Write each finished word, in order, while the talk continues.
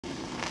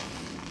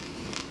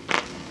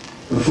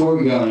Before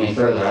we go any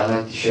further, I'd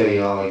like to show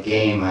you all a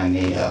game I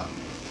made up.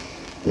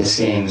 This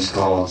game is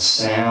called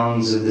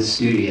Sounds of the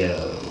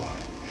Studio,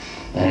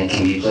 and it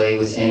can be played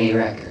with any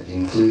record,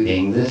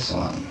 including this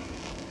one.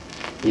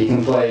 You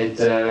can play it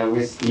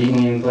you can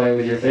even play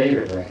with your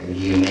favorite record.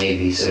 You may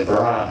be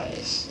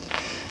surprised.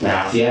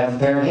 Now, if you have a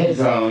pair of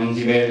headphones,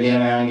 you better get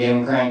them out and get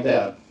them cranked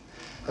up,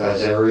 because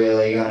they're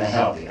really going to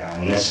help you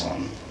on this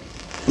one.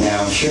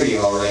 Now, I'm sure you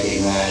all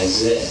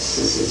recognize this.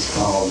 This is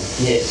called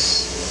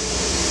Hiss.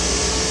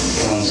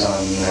 It comes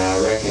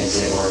on records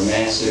that were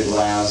mastered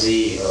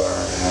lousy or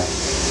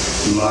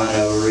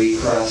mono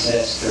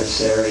reprocessed for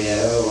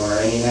stereo or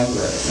any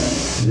number of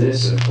things.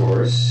 This, of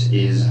course,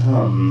 is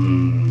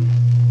hum.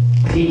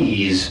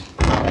 Peas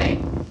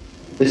humming.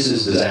 This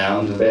is the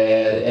sound of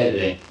bad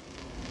editing.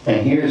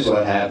 And here's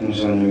what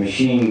happens when the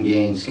machine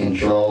gains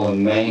control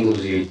and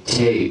mangles your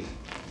tape.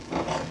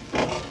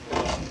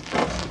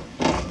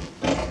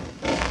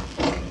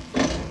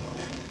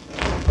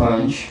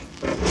 Punch.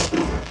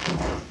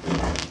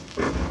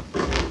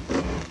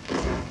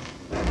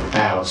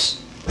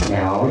 Oust.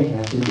 Now all you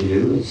have to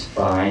do is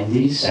find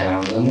these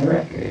sounds on the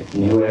record.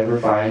 And whoever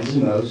finds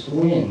the most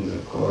wins,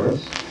 of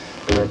course.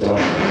 But don't